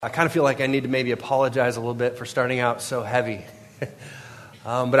I kind of feel like I need to maybe apologize a little bit for starting out so heavy.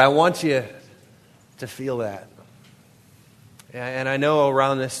 But I want you to feel that. And I know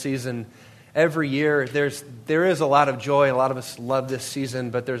around this season, every year, there is a lot of joy. A lot of us love this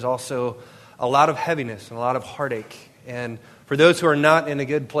season, but there's also a lot of heaviness and a lot of heartache. And for those who are not in a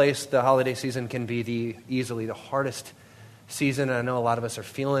good place, the holiday season can be easily the hardest season. And I know a lot of us are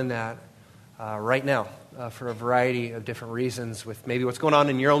feeling that right now. For a variety of different reasons, with maybe what's going on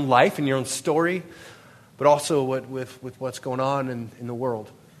in your own life and your own story, but also with what's going on in the world.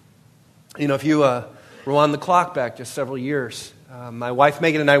 You know, if you rewind the clock back just several years, my wife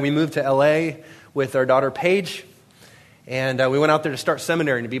Megan and I, we moved to LA with our daughter Paige, and we went out there to start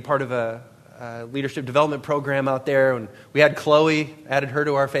seminary and to be part of a leadership development program out there. And we had Chloe, added her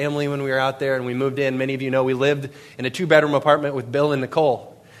to our family when we were out there, and we moved in. Many of you know we lived in a 2-bedroom apartment with Bill and Nicole.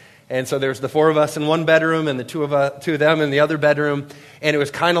 And so there's the 4 of us in one bedroom and the two of them in the other bedroom. And it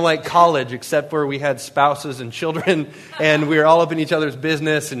was kind of like college, except where we had spouses and children, and we were all up in each other's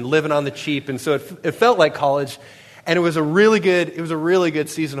business and living on the cheap. And so it felt like college. And it was a really good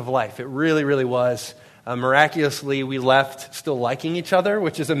season of life. It really, really was. Miraculously, we left still liking each other,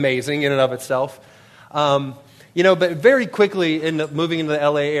 which is amazing in and of itself. But very quickly in moving into the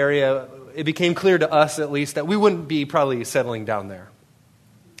LA area, it became clear to us at least that we wouldn't be probably settling down there.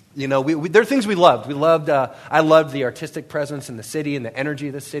 You know, there are things we loved. I loved the artistic presence in the city and the energy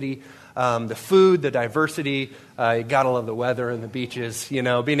of the city, the food, the diversity. You gotta love the weather and the beaches. You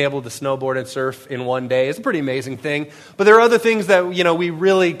know, being able to snowboard and surf in one day is a pretty amazing thing. But there are other things that, we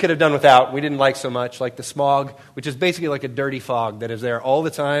really could have done without. We didn't like so much, like the smog, which is basically like a dirty fog that is there all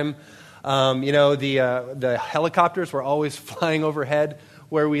the time. The helicopters were always flying overhead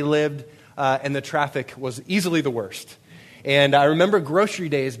where we lived, and the traffic was easily the worst. And I remember grocery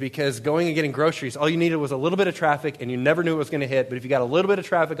days, because going and getting groceries, all you needed was a little bit of traffic, and you never knew it was going to hit. But if you got a little bit of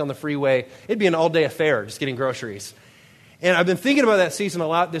traffic on the freeway, it'd be an all-day affair just getting groceries. And I've been thinking about that season a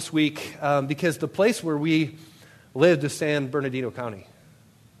lot this week, because the place where we lived is San Bernardino County.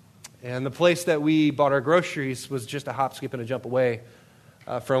 And the place that we bought our groceries was just a hop, skip, and a jump away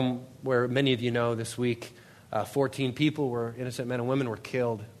from where many of you know this week 14 people innocent men and women were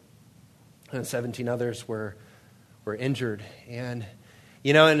killed, and 17 others were injured. And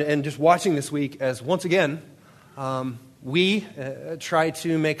just watching this week as once again we try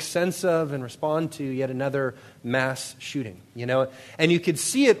to make sense of and respond to yet another mass shooting. And you could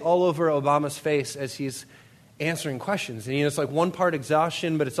see it all over Obama's face as he's answering questions. And it's like one part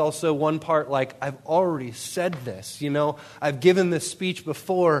exhaustion, but it's also one part like, I've already said this. I've given this speech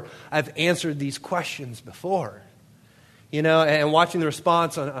before. I've answered these questions before. And watching the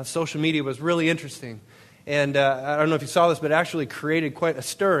response on social media was really interesting. And I don't know if you saw this, but it actually created quite a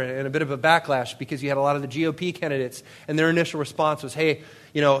stir and a bit of a backlash, because you had a lot of the GOP candidates, and their initial response was, hey,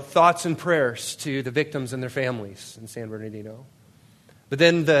 thoughts and prayers to the victims and their families in San Bernardino. But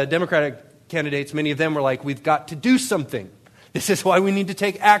then the Democratic candidates, many of them were like, we've got to do something. This is why we need to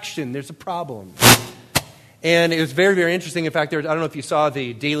take action. There's a problem. And it was very, very interesting. In fact, I don't know if you saw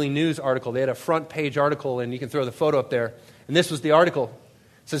the Daily News article. They had a front page article, and you can throw the photo up there. And this was the article.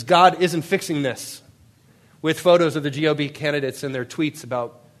 It says, God isn't fixing this, with photos of the GOP candidates and their tweets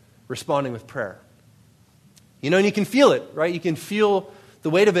about responding with prayer. And you can feel it, right? You can feel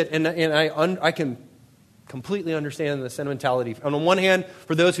the weight of it, and I can completely understand the sentimentality. On the one hand,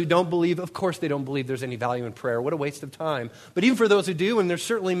 for those who don't believe, of course they don't believe there's any value in prayer. What a waste of time. But even for those who do, and there's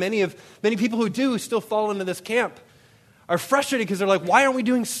certainly many people who do still fall into this camp, are frustrated because they're like, why aren't we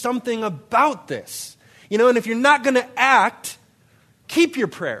doing something about this? And if you're not going to act, keep your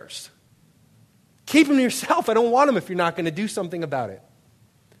prayers. Keep them to yourself. I don't want them if you're not going to do something about it.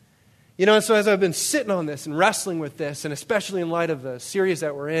 And so as I've been sitting on this and wrestling with this, and especially in light of the series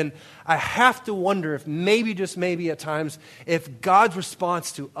that we're in, I have to wonder if maybe, just maybe at times, if God's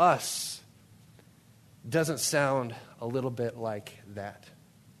response to us doesn't sound a little bit like that.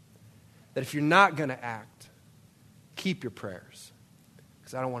 That if you're not going to act, keep your prayers,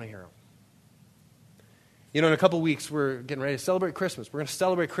 because I don't want to hear them. In a couple weeks, we're getting ready to celebrate Christmas. We're going to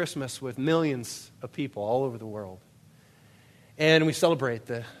celebrate Christmas with millions of people all over the world. And we celebrate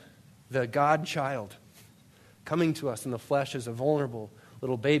the God child coming to us in the flesh as a vulnerable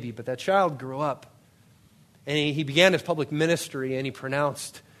little baby. But that child grew up, and he began his public ministry, and he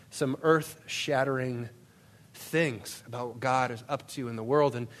pronounced some earth-shattering things about what God is up to in the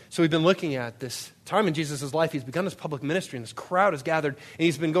world. And so we've been looking at this time in Jesus' life. He's begun his public ministry, and this crowd has gathered, and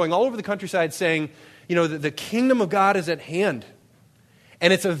he's been going all over the countryside saying, the kingdom of God is at hand,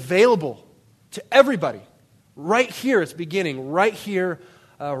 and it's available to everybody. Right here, it's beginning. Right here,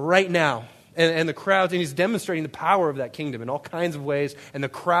 right now. And the crowds, and he's demonstrating the power of that kingdom in all kinds of ways. And the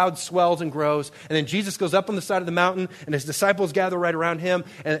crowd swells and grows. And then Jesus goes up on the side of the mountain, and his disciples gather right around him,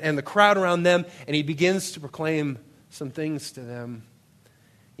 and the crowd around them, and he begins to proclaim some things to them.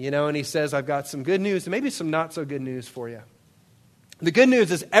 And he says, I've got some good news and maybe some not so good news for you. The good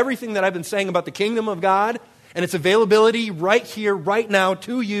news is everything that I've been saying about the kingdom of God and its availability right here, right now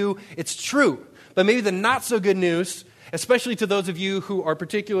to you, it's true. But maybe the not so good news, especially to those of you who are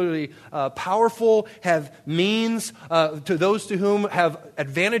particularly powerful, have means, to those to whom have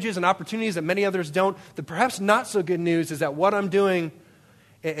advantages and opportunities that many others don't, the perhaps not so good news is that what I'm doing,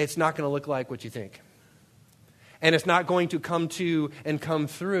 it's not going to look like what you think. And it's not going to come to and come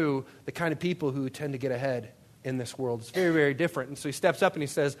through the kind of people who tend to get ahead in this world. It's very, very different. And so he steps up and he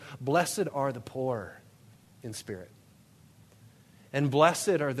says, blessed are the poor in spirit. And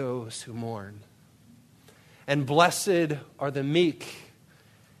blessed are those who mourn. And blessed are the meek.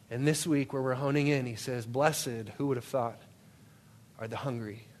 And this week where we're honing in, he says, blessed, who would have thought, are the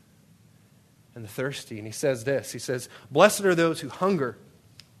hungry and the thirsty. And he says this, he says, blessed are those who hunger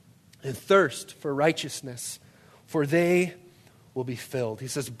and thirst for righteousness, for they will be filled. He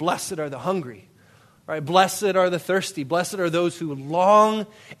says, blessed are the hungry. All right, blessed are the thirsty. Blessed are those who long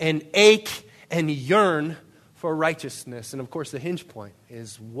and ache and yearn for righteousness. And of course, the hinge point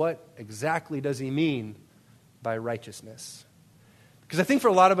is, what exactly does he mean by righteousness? Because I think for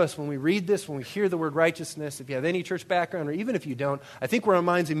a lot of us, when we read this, when we hear the word righteousness, if you have any church background, or even if you don't, I think where our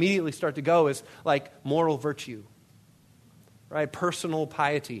minds immediately start to go is like moral virtue, right? Personal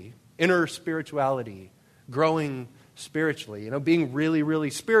piety, inner spirituality, growing spiritually, being really, really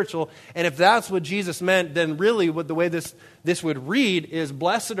spiritual. And if that's what Jesus meant, then really what the way this would read is,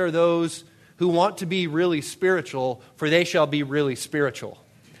 blessed are those who want to be really spiritual, for they shall be really spiritual.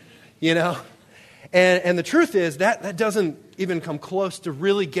 And the truth is that doesn't even come close to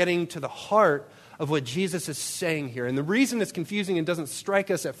really getting to the heart of what Jesus is saying here. And the reason it's confusing and doesn't strike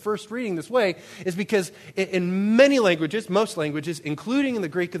us at first reading this way is because in many languages, most languages, including in the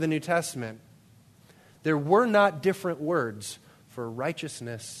Greek of the New Testament, there were not different words for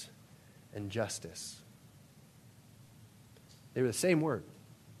righteousness and justice. They were the same word.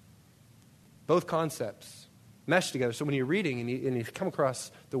 Both concepts meshed together. So when you're reading and you come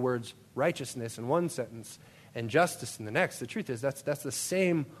across the words righteousness in one sentence and justice in the next, the truth is that's the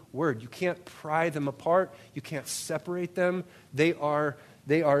same word. You can't pry them apart. You can't separate them. They are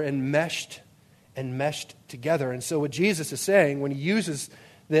enmeshed and meshed together. And so what Jesus is saying when he uses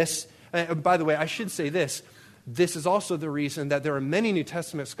this, and by the way, I should say this. This is also the reason that there are many New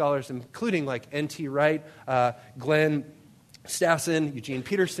Testament scholars, including like N.T. Wright, Glenn Stassen, Eugene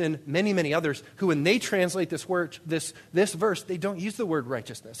Peterson, many, many others, who when they translate this verse, they don't use the word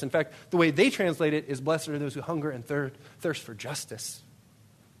righteousness. In fact, the way they translate it is, blessed are those who hunger and thirst for justice,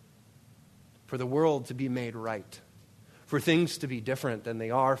 for the world to be made right, for things to be different than they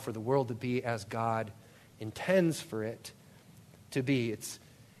are, for the world to be as God intends for it to be.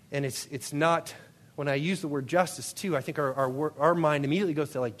 It's not, when I use the word justice too, I think our mind immediately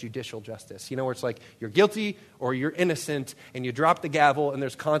goes to like judicial justice, where it's like you're guilty or you're innocent and you drop the gavel and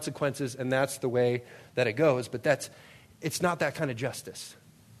there's consequences and that's the way that it goes. But it's not that kind of justice,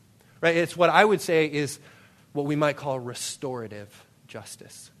 right? It's what I would say is what we might call restorative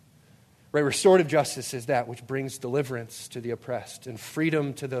justice, right? Restorative justice is that which brings deliverance to the oppressed and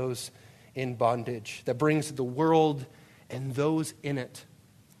freedom to those in bondage, that brings the world and those in it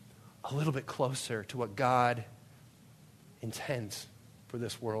a little bit closer to what God intends for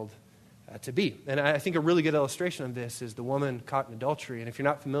this world to be. And I think a really good illustration of this is the woman caught in adultery. And if you're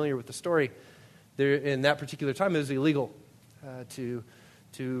not familiar with the story, in that particular time it was illegal to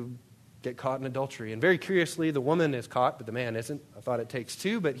get caught in adultery. And very curiously, the woman is caught, but the man isn't. I thought it takes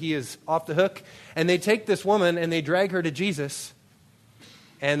two, but he is off the hook. And they take this woman and they drag her to Jesus.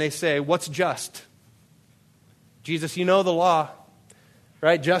 And they say, what's just? Jesus, you know the law.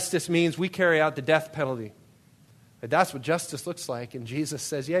 Right? Justice means we carry out the death penalty. That's what justice looks like. And Jesus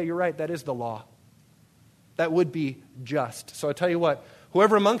says, yeah, you're right. That is the law. That would be just. So I tell you what,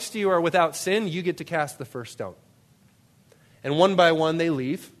 whoever amongst you are without sin, you get to cast the first stone. And one by one they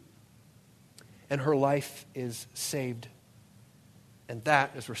leave. And her life is saved. And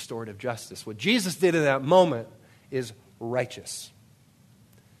that is restorative justice. What Jesus did in that moment is righteous.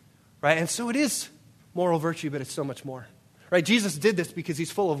 Right? And so it is moral virtue, but it's so much more. Right? Jesus did this because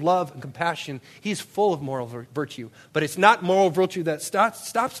he's full of love and compassion. He's full of moral virtue. But it's not moral virtue that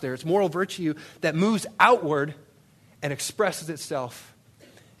stops there. It's moral virtue that moves outward and expresses itself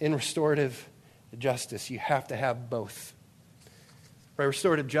in restorative justice. You have to have both. Right?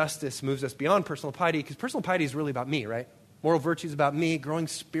 Restorative justice moves us beyond personal piety, because personal piety is really about me, right? Moral virtue is about me. Growing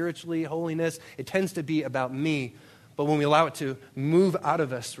spiritually, holiness, it tends to be about me. But when we allow it to move out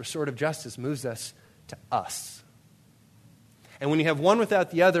of us, restorative justice moves us to us. And when you have one without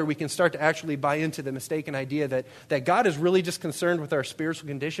the other, we can start to actually buy into the mistaken idea that God is really just concerned with our spiritual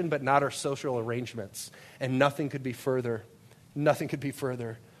condition, but not our social arrangements. And nothing could be further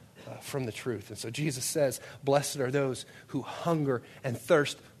from the truth. And so Jesus says, blessed are those who hunger and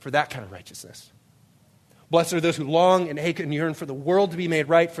thirst for that kind of righteousness. Blessed are those who long and ache and yearn for the world to be made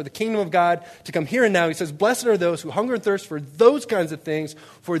right, for the kingdom of God to come here and now. He says, blessed are those who hunger and thirst for those kinds of things,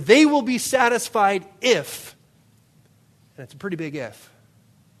 for they will be satisfied if, and it's a pretty big if,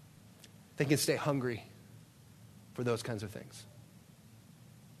 they can stay hungry for those kinds of things.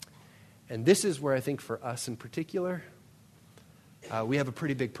 And this is where I think for us in particular, we have a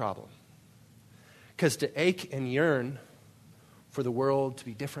pretty big problem. Because to ache and yearn for the world to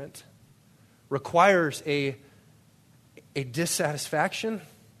be different requires a dissatisfaction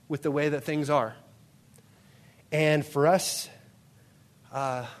with the way that things are. And for us,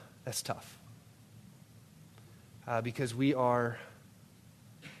 that's tough. Because we are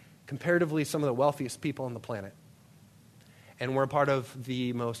comparatively some of the wealthiest people on the planet. And we're a part of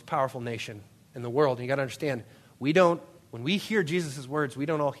the most powerful nation in the world. And you got to understand, when we hear Jesus' words, we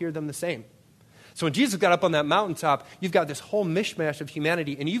don't all hear them the same. So when Jesus got up on that mountaintop, you've got this whole mishmash of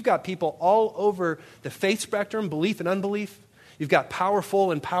humanity, and you've got people all over the faith spectrum, belief and unbelief. You've got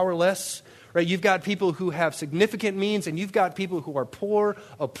powerful and powerless, right? You've got people who have significant means, and you've got people who are poor,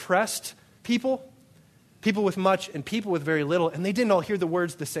 oppressed people with much and people with very little, and they didn't all hear the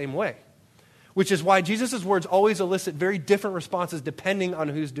words the same way, which is why Jesus' words always elicit very different responses depending on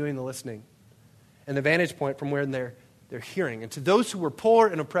who's doing the listening and the vantage point from where they're hearing. And to those who were poor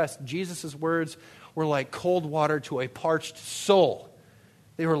and oppressed, Jesus' words were like cold water to a parched soul.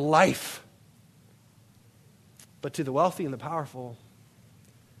 They were life. But to the wealthy and the powerful,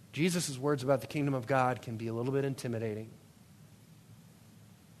 Jesus' words about the kingdom of God can be a little bit intimidating.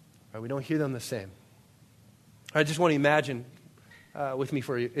 Right, we don't hear them the same. I just want to imagine with me,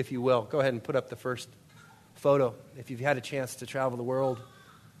 if you will. Go ahead and put up the first photo. If you've had a chance to travel the world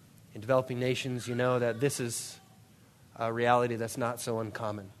in developing nations, you know that this is a reality that's not so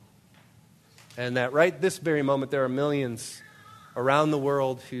uncommon. And that right this very moment, there are millions around the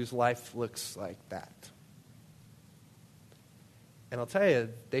world whose life looks like that. And I'll tell you,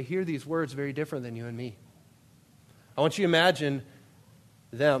 they hear these words very different than you and me. I want you to imagine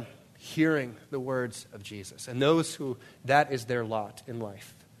them hearing the words of Jesus, and those who that is their lot in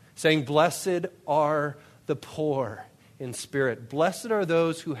life, saying, blessed are the poor in spirit. Blessed are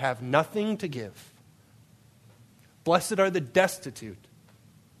those who have nothing to give. Blessed are the destitute.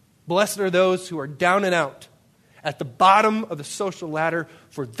 Blessed are those who are down and out, at the bottom of the social ladder,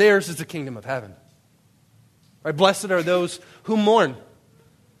 for theirs is the kingdom of heaven. Right? Blessed are those who mourn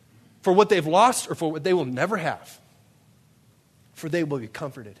for what they've lost or for what they will never have, for they will be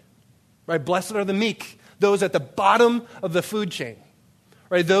comforted. Right? Blessed are the meek, those at the bottom of the food chain.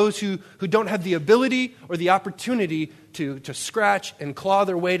 Right? Those who don't have the ability or the opportunity to scratch and claw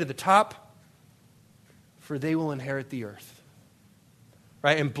their way to the top, for they will inherit the earth.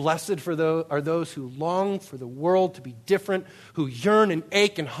 Right? And blessed are those who long for the world to be different, who yearn and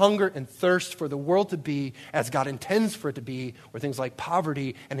ache and hunger and thirst for the world to be as God intends for it to be, where things like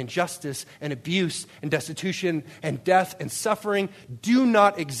poverty and injustice and abuse and destitution and death and suffering do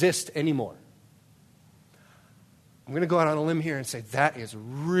not exist anymore. I'm going to go out on a limb here and say that is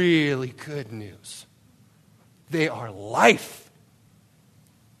really good news. They are life.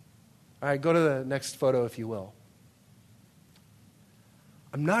 All right, go to the next photo, if you will.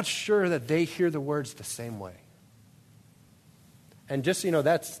 I'm not sure that they hear the words the same way. And just so you know,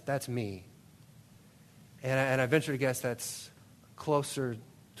 that's me. And I venture to guess that's closer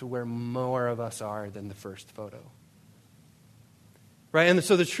to where more of us are than the first photo. Right? And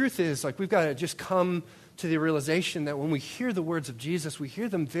so the truth is, like, we've got to just come to the realization that when we hear the words of Jesus, we hear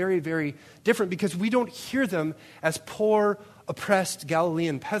them very, very different, because we don't hear them as poor, oppressed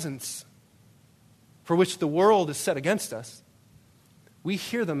Galilean peasants for which the world is set against us. We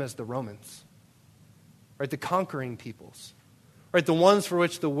hear them as the Romans, right? The conquering peoples, right? The ones for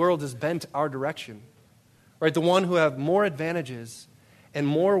which the world is bent our direction, right? The one who have more advantages and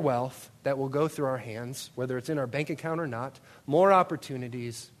more wealth that will go through our hands, whether it's in our bank account or not, more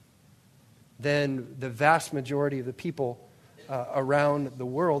opportunities than the vast majority of the people around the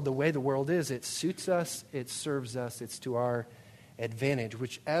world. The way the world is, it suits us, it serves us, it's to our advantage,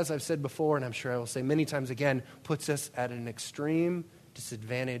 which, as I've said before, and I'm sure I will say many times again, puts us at an extreme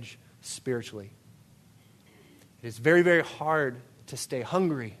disadvantage spiritually. It is very, very hard to stay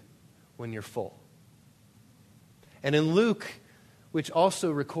hungry when you're full. And in Luke, which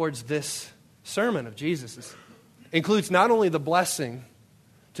also records this sermon of Jesus', includes not only the blessing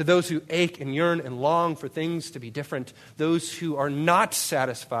to those who ache and yearn and long for things to be different, those who are not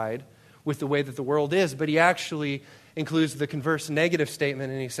satisfied with the way that the world is, but he actually includes the converse negative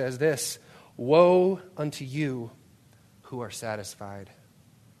statement, and he says this: woe unto you who are satisfied.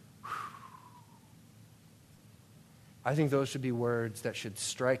 I think those should be words that should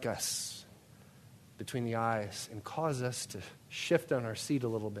strike us between the eyes and cause us to shift on our seat a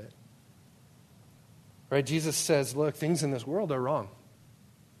little bit. Right? Jesus says, look, things in this world are wrong.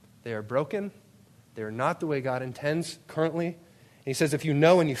 They are broken. They are not the way God intends currently. And he says, if you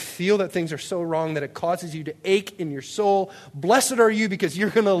know and you feel that things are so wrong that it causes you to ache in your soul, blessed are you because you're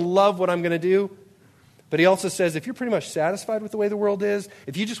going to love what I'm going to do. But he also says, if you're pretty much satisfied with the way the world is,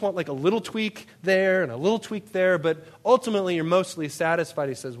 if you just want like a little tweak there and a little tweak there, but ultimately you're mostly satisfied,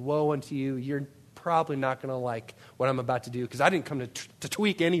 he says, woe unto you. You're probably not going to like what I'm about to do because I didn't come to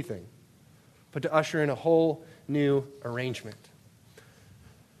tweak anything, but to usher in a whole new arrangement.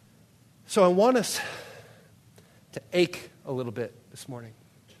 So I want us to ache a little bit this morning.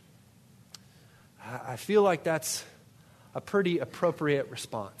 I feel like that's a pretty appropriate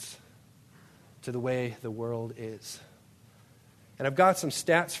response to the way the world is. And I've got some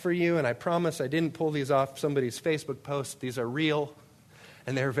stats for you, and I promise I didn't pull these off somebody's Facebook post. These are real,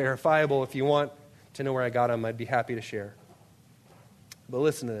 and they're verifiable. If you want to know where I got them, I'd be happy to share. But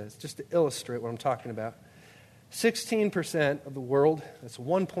listen to this, just to illustrate what I'm talking about. 16% of the world, that's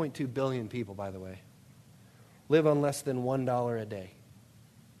 1.2 billion people, by the way, live on less than $1 a day.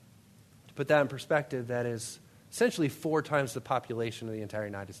 To put that in perspective, that is essentially 4 times the population of the entire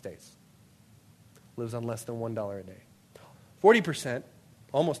United States. Lives on less than $1 a day. 40%,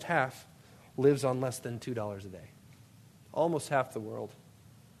 almost half, lives on less than $2 a day. Almost half the world.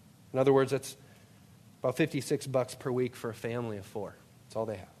 In other words, that's about $56 per week for a family of 4. That's all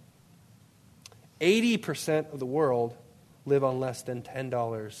they have. 80% of the world live on less than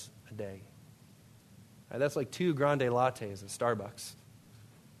 $10 a day. Right, that's like 2 grande lattes at Starbucks.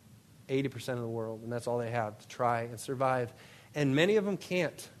 80% of the world, and that's all they have to try and survive. And many of them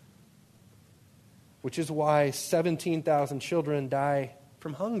can't. Which is why 17,000 children die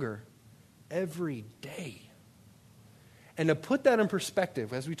from hunger every day. And to put that in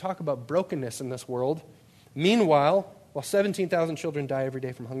perspective, as we talk about brokenness in this world, meanwhile, while 17,000 children die every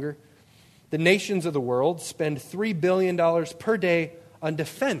day from hunger, the nations of the world spend $3 billion per day on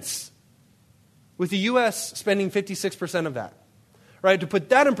defense, with the U.S. spending 56% of that. Right? To put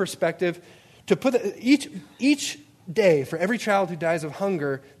that in perspective, to put each day for every child who dies of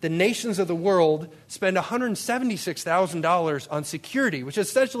hunger, the nations of the world spend $176,000 on security, which is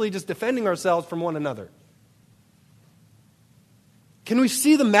essentially just defending ourselves from one another. Can we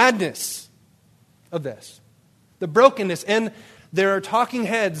see the madness of this? The brokenness. And there are talking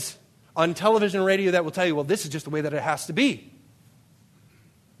heads on television and radio that will tell you, well, this is just the way that it has to be.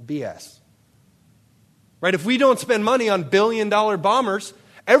 BS. Right? If we don't spend money on billion-dollar bombers,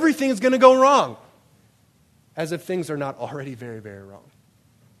 everything is going to go wrong. As if things are not already very, very wrong.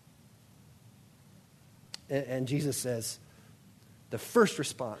 And Jesus says, the first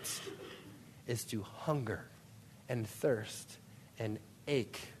response is to hunger and thirst and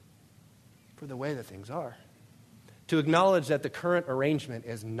ache for the way that things are. To acknowledge that the current arrangement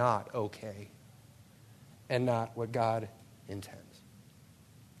is not okay and not what God intends.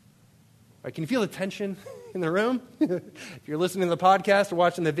 Right, can you feel the tension in the room? If you're listening to the podcast or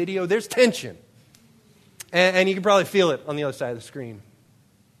watching the video, there's tension. And you can probably feel it on the other side of the screen.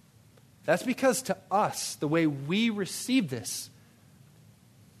 That's because to us, the way we receive this,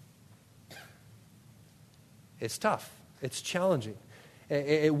 it's tough. It's challenging.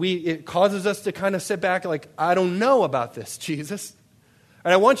 It causes us to kind of sit back like, I don't know about this, Jesus.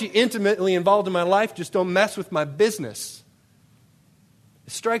 And I want you intimately involved in my life. Just don't mess with my business.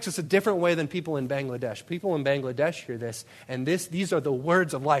 It strikes us a different way than people in Bangladesh. People in Bangladesh hear this, and these are the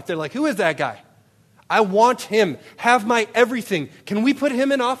words of life. They're like, who is that guy? I want him. Have my everything. Can we put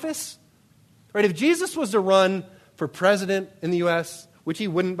him in office? Right? If Jesus was to run for president in the U.S., which he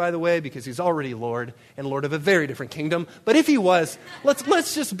wouldn't, by the way, because he's already Lord and Lord of a very different kingdom. But if he was,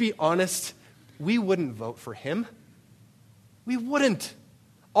 let's just be honest. We wouldn't vote for him. We wouldn't.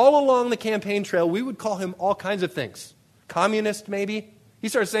 All along the campaign trail, we would call him all kinds of things. Communist, maybe. He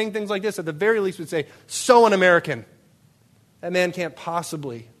starts saying things like this. At the very least, we'd say, so un-American. That man can't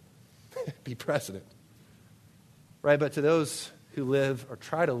possibly be president. Right, but to those who live or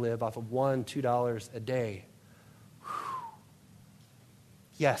try to live off of $1, $2 a day,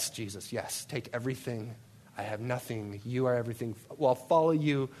 yes, Jesus, yes, take everything. I have nothing. You are everything. Well, I'll follow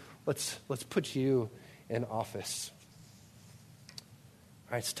you. Let's put you in office.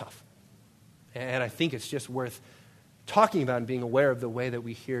 All right, it's tough. And I think it's just worth talking about and being aware of the way that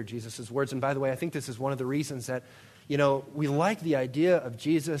we hear Jesus' words. And by the way, I think this is one of the reasons that, we like the idea of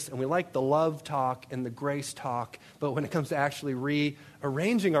Jesus and we like the love talk and the grace talk, but when it comes to actually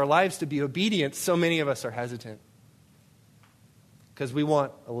rearranging our lives to be obedient, so many of us are hesitant. Because we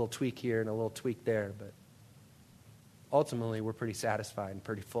want a little tweak here and a little tweak there, but ultimately we're pretty satisfied and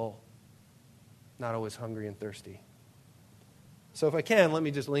pretty full, not always hungry and thirsty. So if I can, let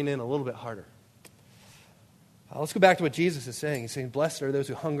me just lean in a little bit harder. Let's go back to what Jesus is saying. He's saying, blessed are those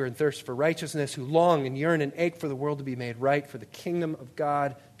who hunger and thirst for righteousness, who long and yearn and ache for the world to be made right, for the kingdom of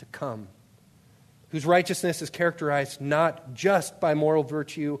God to come, whose righteousness is characterized not just by moral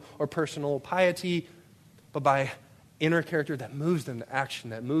virtue or personal piety, but by inner character that moves them to action,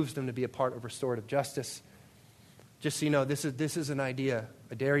 that moves them to be a part of restorative justice. Just so you know, this is an idea.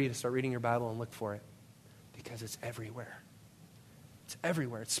 I dare you to start reading your Bible and look for it, because it's everywhere. It's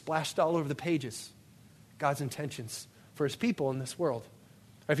everywhere. It's splashed all over the pages. God's intentions for his people in this world.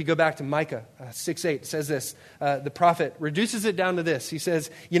 Or if you go back to Micah 6:8, it says this. The prophet reduces it down to this. He says,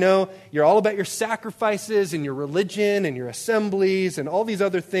 you're all about your sacrifices and your religion and your assemblies and all these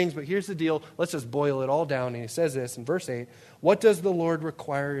other things, but here's the deal. Let's just boil it all down. And he says this in verse 8, what does the Lord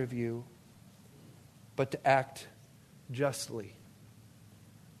require of you but to act justly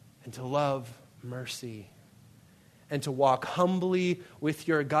and to love mercy and to walk humbly with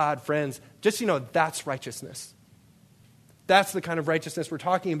your God? Friends, just so you know, that's righteousness. That's the kind of righteousness we're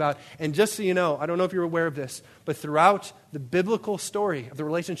talking about. And just so you know, I don't know if you're aware of this, but throughout the biblical story of the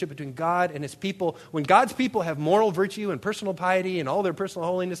relationship between God and his people, when God's people have moral virtue and personal piety and all their personal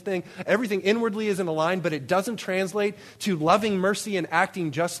holiness thing, everything inwardly is in a line, but it doesn't translate to loving mercy and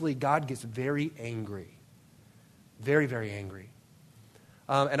acting justly, God gets very angry. Very, very angry.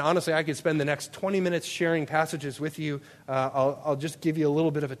 And honestly, I could spend the next 20 minutes sharing passages with you. I'll just give you a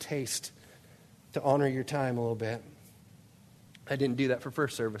little bit of a taste to honor your time a little bit. I didn't do that for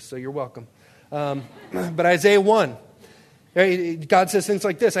first service, so you're welcome. But Isaiah 1, God says things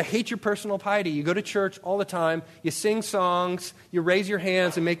like this. I hate your personal piety. You go to church all the time. You sing songs. You raise your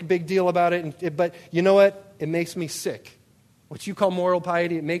hands and make a big deal about it. But you know what? It makes me sick. What you call moral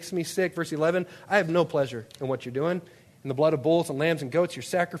piety, it makes me sick. Verse 11, I have no pleasure in what you're doing. In the blood of bulls and lambs and goats, your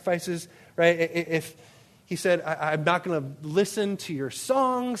sacrifices, right? If he said, I'm not going to listen to your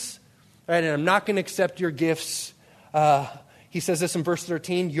songs, right? And I'm not going to accept your gifts. He says this in verse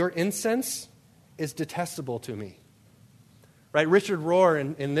 13, your incense is detestable to me. Right? Richard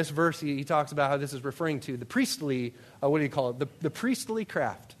Rohr, in this verse, he talks about how this is referring to the priestly, what do you call it? The priestly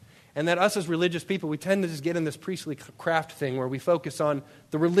craft. And that us as religious people, we tend to just get in this priestly craft thing where we focus on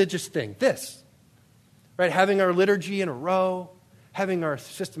the religious thing, this. Right, having our liturgy in a row, having our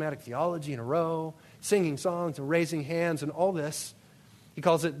systematic theology in a row, singing songs and raising hands and all this. He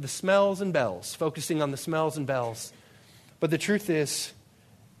calls it the smells and bells, focusing on the smells and bells. But the truth is,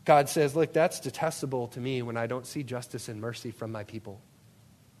 God says, look, that's detestable to me when I don't see justice and mercy from my people.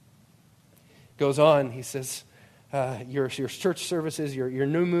 Goes on, he says, your church services, your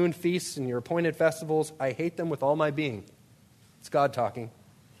new moon feasts and your appointed festivals, I hate them with all my being. It's God talking.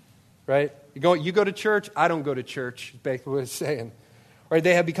 Right? You go to church, I don't go to church, is basically what it's saying. Right?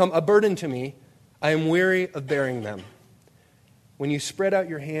 They have become a burden to me. I am weary of bearing them. When you spread out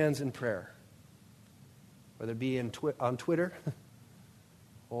your hands in prayer, whether it be on Twitter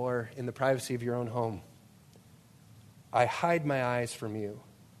or in the privacy of your own home, I hide my eyes from you.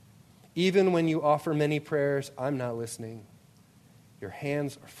 Even when you offer many prayers, I'm not listening. Your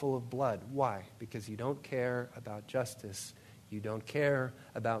hands are full of blood. Why? Because you don't care about justice. You don't care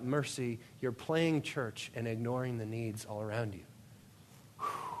about mercy. You're playing church and ignoring the needs all around you.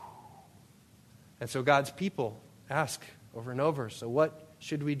 And so God's people ask over and over, so what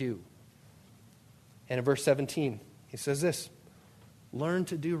should we do? And in verse 17, he says this, learn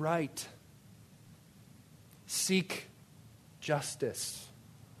to do right. Seek justice.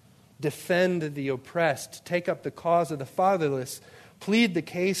 Defend the oppressed. Take up the cause of the fatherless. Plead the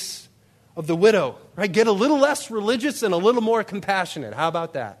case of the widow, right? Get a little less religious and a little more compassionate. How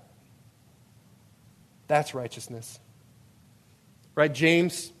about that? That's righteousness. Right?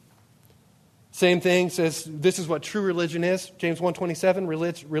 James, same thing, says this is what true religion is. James 1:27,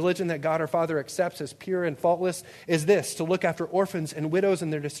 religion that God our Father accepts as pure and faultless is this, to look after orphans and widows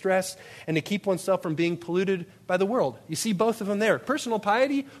in their distress and to keep oneself from being polluted by the world. You see both of them there. Personal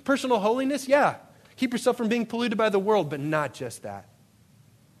piety, personal holiness, yeah. Keep yourself from being polluted by the world, but not just that.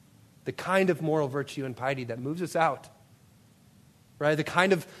 The kind of moral virtue and piety that moves us out. Right? The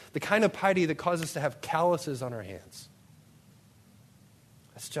kind of piety that causes us to have calluses on our hands.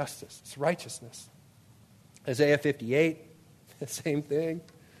 That's justice. It's righteousness. Isaiah 58, the same thing.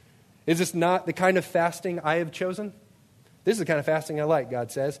 Is this not the kind of fasting I have chosen? This is the kind of fasting I like,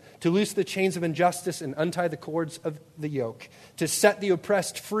 God says. To loose the chains of injustice and untie the cords of the yoke. To set the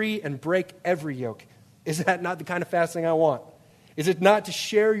oppressed free and break every yoke. Is that not the kind of fasting I want? Is it not to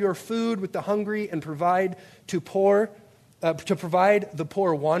share your food with the hungry and provide to provide the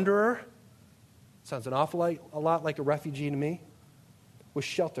poor wanderer? Sounds an awful lot like a refugee to me. With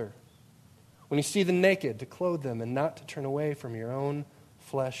shelter. When you see the naked, to clothe them and not to turn away from your own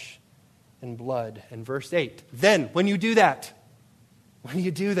flesh and blood. And verse 8, then when you do that,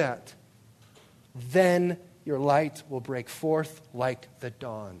 then your light will break forth like the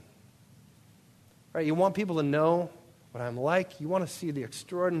dawn. Right? You want people to know what I'm like. You want to see the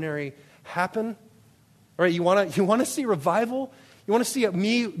extraordinary happen. Right? You want to see revival. You want to see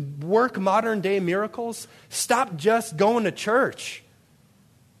me work modern day miracles. Stop just going to church.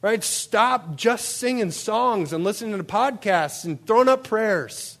 Right? Stop just singing songs and listening to podcasts and throwing up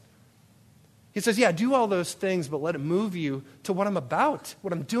prayers. He says, yeah, do all those things, but let it move you to what I'm about,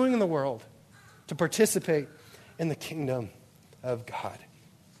 what I'm doing in the world, to participate in the kingdom of God.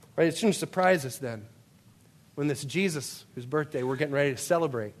 Right? It shouldn't surprise us then when this Jesus, whose birthday we're getting ready to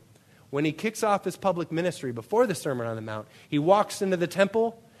celebrate, when he kicks off his public ministry before the Sermon on the Mount, he walks into the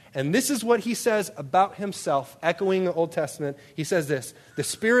temple. And this is what he says about himself, echoing the Old Testament. He says this, the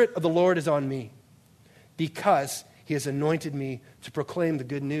Spirit of the Lord is on me because he has anointed me to proclaim the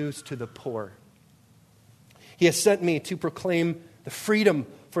good news to the poor. He has sent me to proclaim the freedom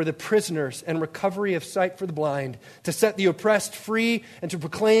for the prisoners and recovery of sight for the blind, to set the oppressed free and to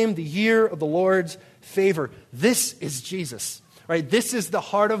proclaim the year of the Lord's favor. This is Jesus, right? This is the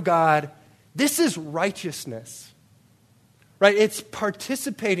heart of God. This is righteousness. Right? It's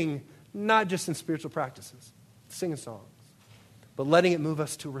participating not just in spiritual practices, singing songs, but letting it move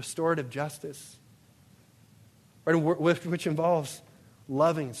us to restorative justice, right? Which involves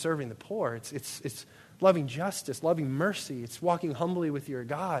loving and serving the poor. It's loving justice, loving mercy. It's walking humbly with your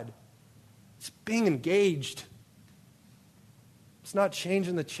God. It's being engaged. It's not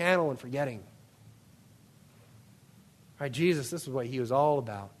changing the channel and forgetting. Right? Jesus, this is what he was all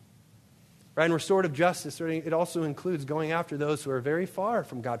about. Right? And restorative justice, it also includes going after those who are very far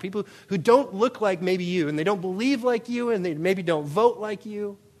from God. People who don't look like maybe you, and they don't believe like you, and they maybe don't vote like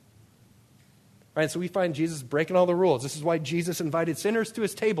you. Right? So we find Jesus breaking all the rules. This is why Jesus invited sinners to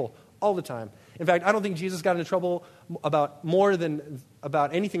his table all the time. In fact, I don't think Jesus got into trouble more than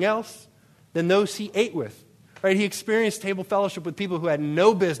about anything else than those he ate with. Right? He experienced table fellowship with people who had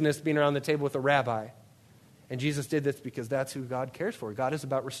no business being around the table with a rabbi. And Jesus did this because that's who God cares for. God is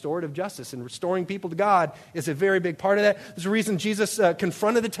about restorative justice, and restoring people to God is a very big part of that. There's a reason Jesus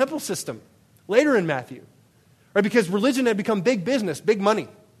confronted the temple system later in Matthew. Right? Because religion had become big business, big money.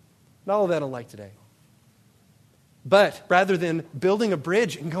 Not all of that unlike today. But rather than building a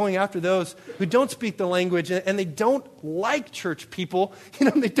bridge and going after those who don't speak the language and they don't like church people,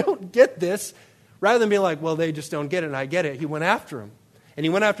 they don't get this, rather than being like, well, they just don't get it and I get it, he went after them. And he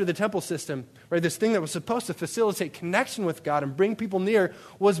went after the temple system, right? This thing that was supposed to facilitate connection with God and bring people near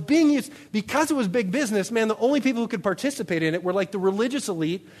was being used, because it was big business, man, the only people who could participate in it were like the religious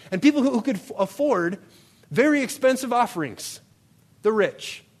elite and people who could afford very expensive offerings. The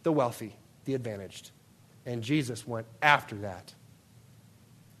rich, the wealthy, the advantaged. And Jesus went after that.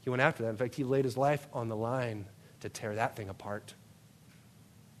 He went after that. In fact, he laid his life on the line to tear that thing apart.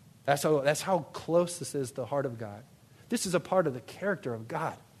 That's how close this is to the heart of God. This is a part of the character of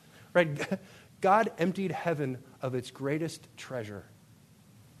God, right? God emptied heaven of its greatest treasure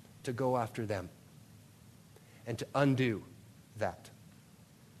to go after them and to undo that.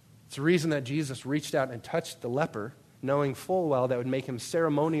 It's the reason that Jesus reached out and touched the leper, knowing full well that would make him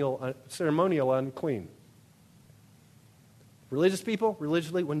ceremonial unclean. Religious people,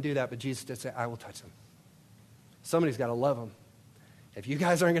 religiously, wouldn't do that, but Jesus did say, I will touch them. Somebody's got to love them. If you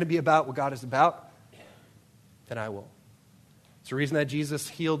guys aren't going to be about what God is about, then I will. It's the reason that Jesus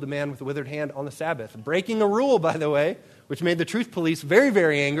healed the man with the withered hand on the Sabbath, breaking a rule, by the way, which made the truth police very,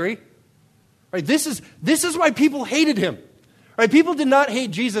 very angry. Right? This is why people hated him. Right? People did not hate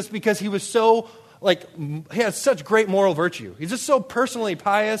Jesus because he was so, he had such great moral virtue. He's just so personally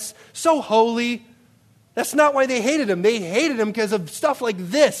pious, so holy. That's not why they hated him. They hated him because of stuff like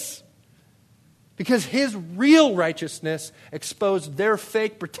this. Because his real righteousness exposed their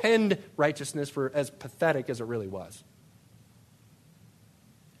fake, pretend righteousness for as pathetic as it really was.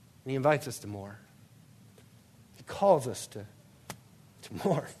 And he invites us to more. He calls us to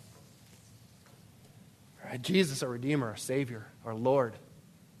more. Right? Jesus, our Redeemer, our Savior, our Lord,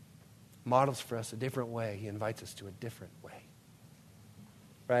 models for us a different way. He invites us to a different way.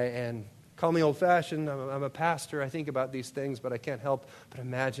 Right? And Call me old-fashioned. I'm a pastor. I think about these things, but I can't help but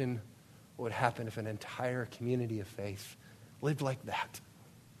imagine what would happen if an entire community of faith lived like that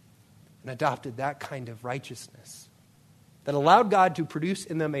and adopted that kind of righteousness that allowed God to produce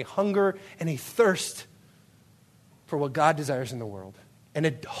in them a hunger and a thirst for what God desires in the world and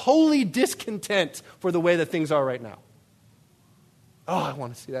a holy discontent for the way that things are right now. Oh, I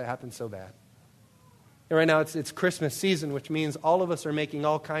want to see that happen so bad. And right now it's Christmas season, which means all of us are making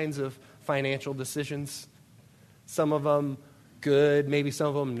all kinds of financial decisions. Some of them good, maybe some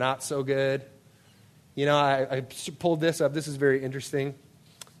of them not so good. You know, I pulled this up. This is very interesting.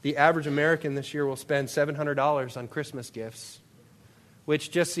 The average American this year will spend $700 on Christmas gifts, which,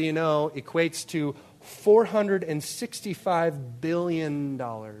 just so you know, equates to $465 billion.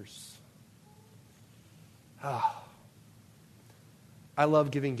 I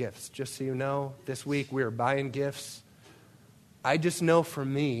love giving gifts. Just so you know, this week we are buying gifts. I just know for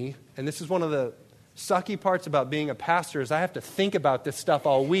me, and this is one of the sucky parts about being a pastor, is I have to think about this stuff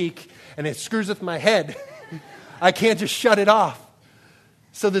all week, and it screws with my head. I can't just shut it off.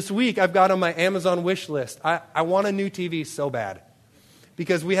 So this week, I've got on my Amazon wish list, I want a new TV so bad.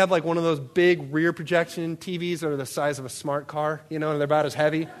 Because we have like one of those big rear projection TVs that are the size of a smart car, you know, and they're about as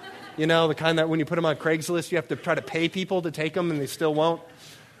heavy. You know, the kind that when you put them on Craigslist, you have to try to pay people to take them, and they still won't.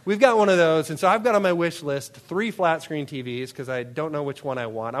 We've got one of those, and so I've got on my wish list 3 flat screen TVs because I don't know which one I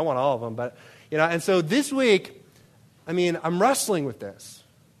want. I want all of them, but, you know, and so this week, I'm wrestling with this.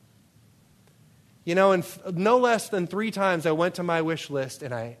 You know, and no less than 3 times I went to my wish list,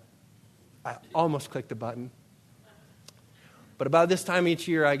 and I almost clicked the button. But about this time each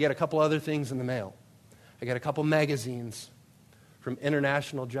year, I get a couple other things in the mail. I get a couple magazines from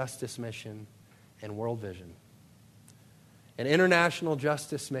International Justice Mission and World Vision. An International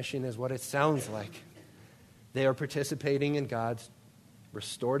Justice Mission is what it sounds like. They are participating in God's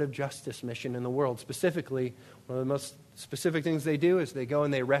restorative justice mission in the world. Specifically, one of the most specific things they do is they go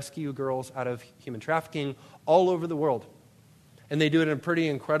and they rescue girls out of human trafficking all over the world. And they do it in a pretty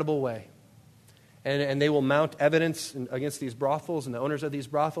incredible way. And they will mount evidence against these brothels and the owners of these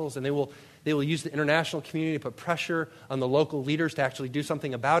brothels, and they will use the international community to put pressure on the local leaders to actually do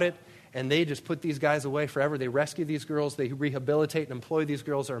something about it. And they just put these guys away forever. They rescue these girls. They rehabilitate and employ these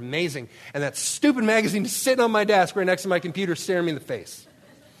girls. They're amazing. And that stupid magazine is sitting on my desk right next to my computer staring me in the face.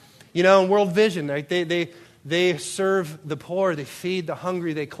 You know, in World Vision, right, they serve the poor. They feed the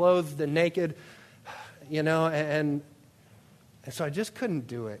hungry. They clothe the naked. You know, and so I just couldn't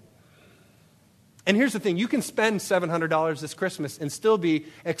do it. And here's the thing. You can spend $700 this Christmas and still be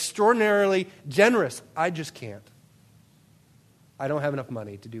extraordinarily generous. I just can't. I don't have enough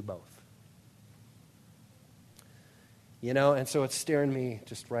money to do both. You know, and so it's staring me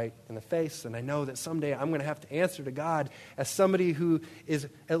just right in the face. And I know that someday I'm going to have to answer to God as somebody who is,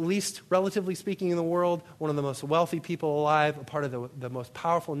 at least relatively speaking in the world, one of the most wealthy people alive, a part of the most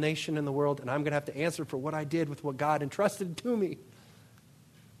powerful nation in the world. And I'm going to have to answer for what I did with what God entrusted to me.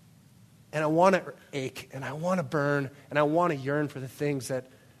 And I want to ache, and I want to burn, and I want to yearn for the things that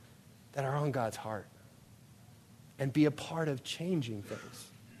are on God's heart and be a part of changing things.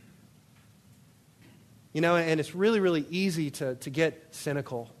 You know, and it's really, really easy to get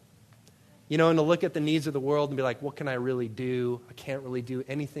cynical, you know, and to look at the needs of the world and be like, what can I really do? I can't really do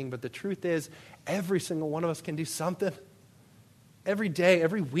anything. But the truth is, every single one of us can do something. Every day,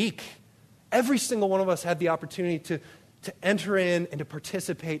 every week, every single one of us had the opportunity to enter in and to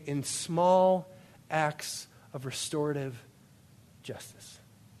participate in small acts of restorative justice.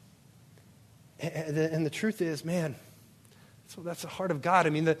 And the truth is, man, that's the heart of God.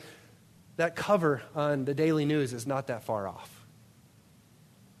 I mean, that cover on the Daily News is not that far off.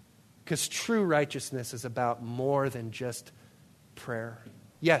 Because true righteousness is about more than just prayer.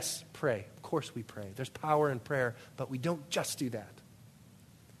 Yes, pray. Of course we pray. There's power in prayer, but we don't just do that.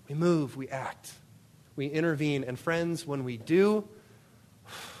 We move, we act, we intervene. And friends, when we do,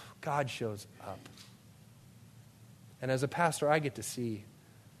 God shows up. And as a pastor, I get to see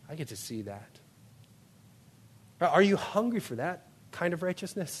that. Are you hungry for that kind of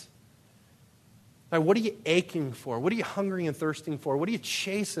righteousness? What are you aching for? What are you hungry and thirsting for? What are you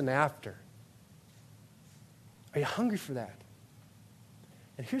chasing after? Are you hungry for that?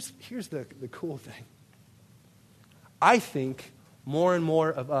 And here's the cool thing. I think more and more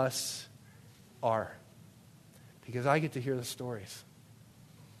of us are. Because I get to hear the stories.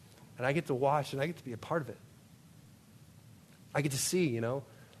 And I get to watch and I get to be a part of it. I get to see, you know,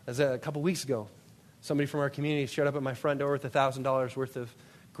 as a couple weeks ago, somebody from our community showed up at my front door with $1,000 worth of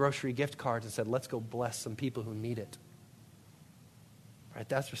grocery gift cards and said, let's go bless some people who need it. Right?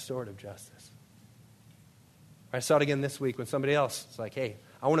 That's restorative justice. I saw it again this week when somebody else was like, hey,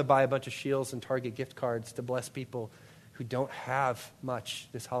 I want to buy a bunch of Scheels and Target gift cards to bless people who don't have much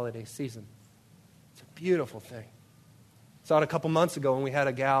this holiday season. It's a beautiful thing. Saw it a couple months ago when we had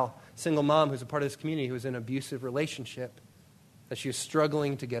a gal, single mom who's a part of this community, who was in an abusive relationship that she was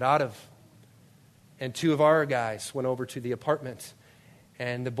struggling to get out of. And two of our guys went over to the apartment,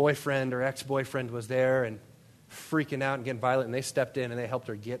 and the boyfriend or ex-boyfriend was there and freaking out and getting violent, and they stepped in and they helped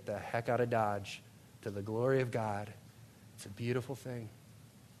her get the heck out of Dodge to the glory of God. It's a beautiful thing.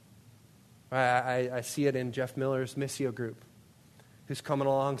 I see it in Jeff Miller's Missio group, who's coming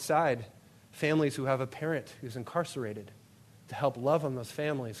alongside families who have a parent who's incarcerated to help love on those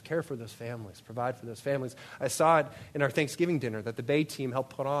families, care for those families, provide for those families. I saw it in our Thanksgiving dinner that the Bay team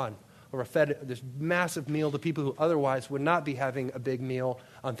helped put on, where we fed this massive meal to people who otherwise would not be having a big meal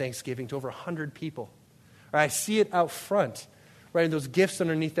on Thanksgiving, to over 100 people. I see it out front, right, in those gifts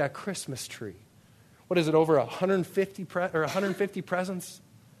underneath that Christmas tree. What is it, over 150 presents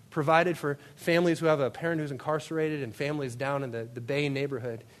provided for families who have a parent who's incarcerated and families down in the Bay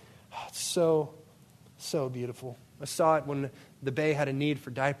neighborhood. Oh, it's so, so beautiful. I saw it when the Bay had a need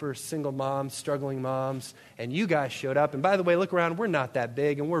for diapers, single moms, struggling moms, and you guys showed up. And by the way, look around, we're not that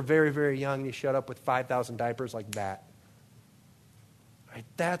big, and we're very, very young, and you showed up with 5,000 diapers like that. Right,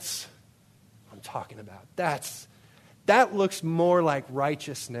 that's what I'm talking about. That looks more like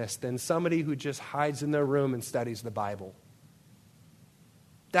righteousness than somebody who just hides in their room and studies the Bible.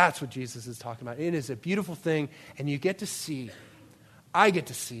 That's what Jesus is talking about. It is a beautiful thing, and you get to see, I get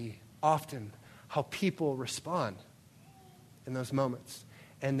to see often how people respond in those moments.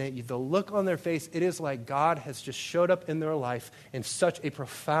 And the look on their face, it is like God has just showed up in their life in such a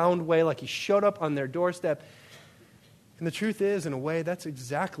profound way, like he showed up on their doorstep. And the truth is, in a way, that's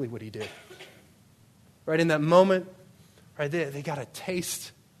exactly what he did. Right in that moment, right, they got a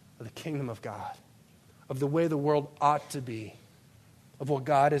taste of the kingdom of God, of the way the world ought to be, of what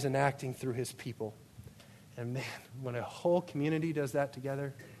God is enacting through his people. And man, when a whole community does that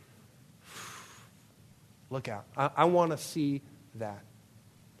together, look out. I want to see that.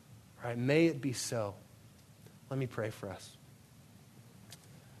 All right, may it be so. Let me pray for us.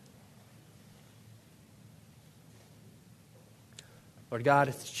 Lord God,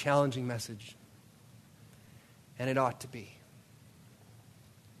 it's a challenging message, and it ought to be.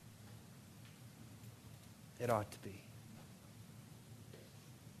 It ought to be.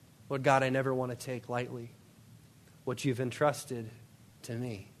 Lord God, I never want to take lightly what you've entrusted to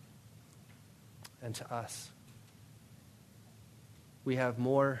me and to us. We have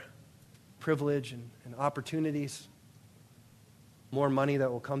more privilege and opportunities, more money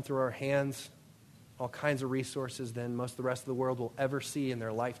that will come through our hands, all kinds of resources than most of the rest of the world will ever see in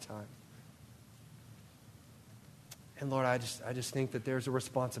their lifetime. And Lord, I just think that there's a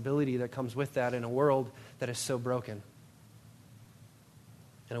responsibility that comes with that in a world that is so broken.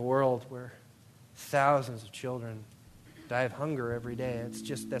 In a world where thousands of children die of hunger every day. It's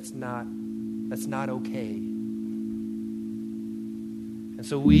just, that's not okay. And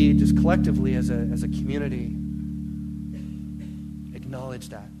so we just collectively as a community acknowledge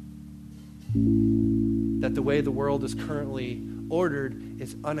that the way the world is currently ordered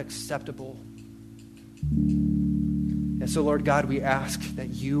is unacceptable. And so, Lord God, we ask that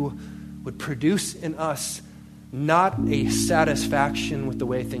you would produce in us not a satisfaction with the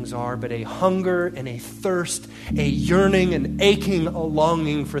way things are, but a hunger and a thirst, a yearning and aching, a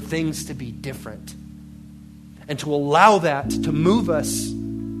longing for things to be different. And to allow that to move us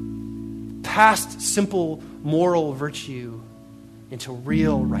past simple moral virtue into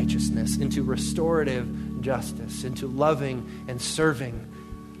real righteousness, into restorative justice, into loving and serving,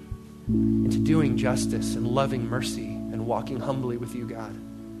 into doing justice and loving mercy and walking humbly with you, God.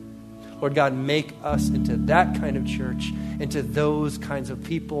 Lord God, make us into that kind of church, into those kinds of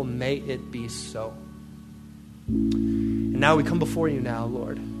people. May it be so. And now we come before you now,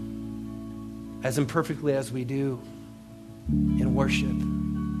 Lord, as imperfectly as we do in worship.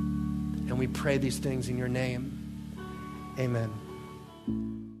 And we pray these things in your name. Amen.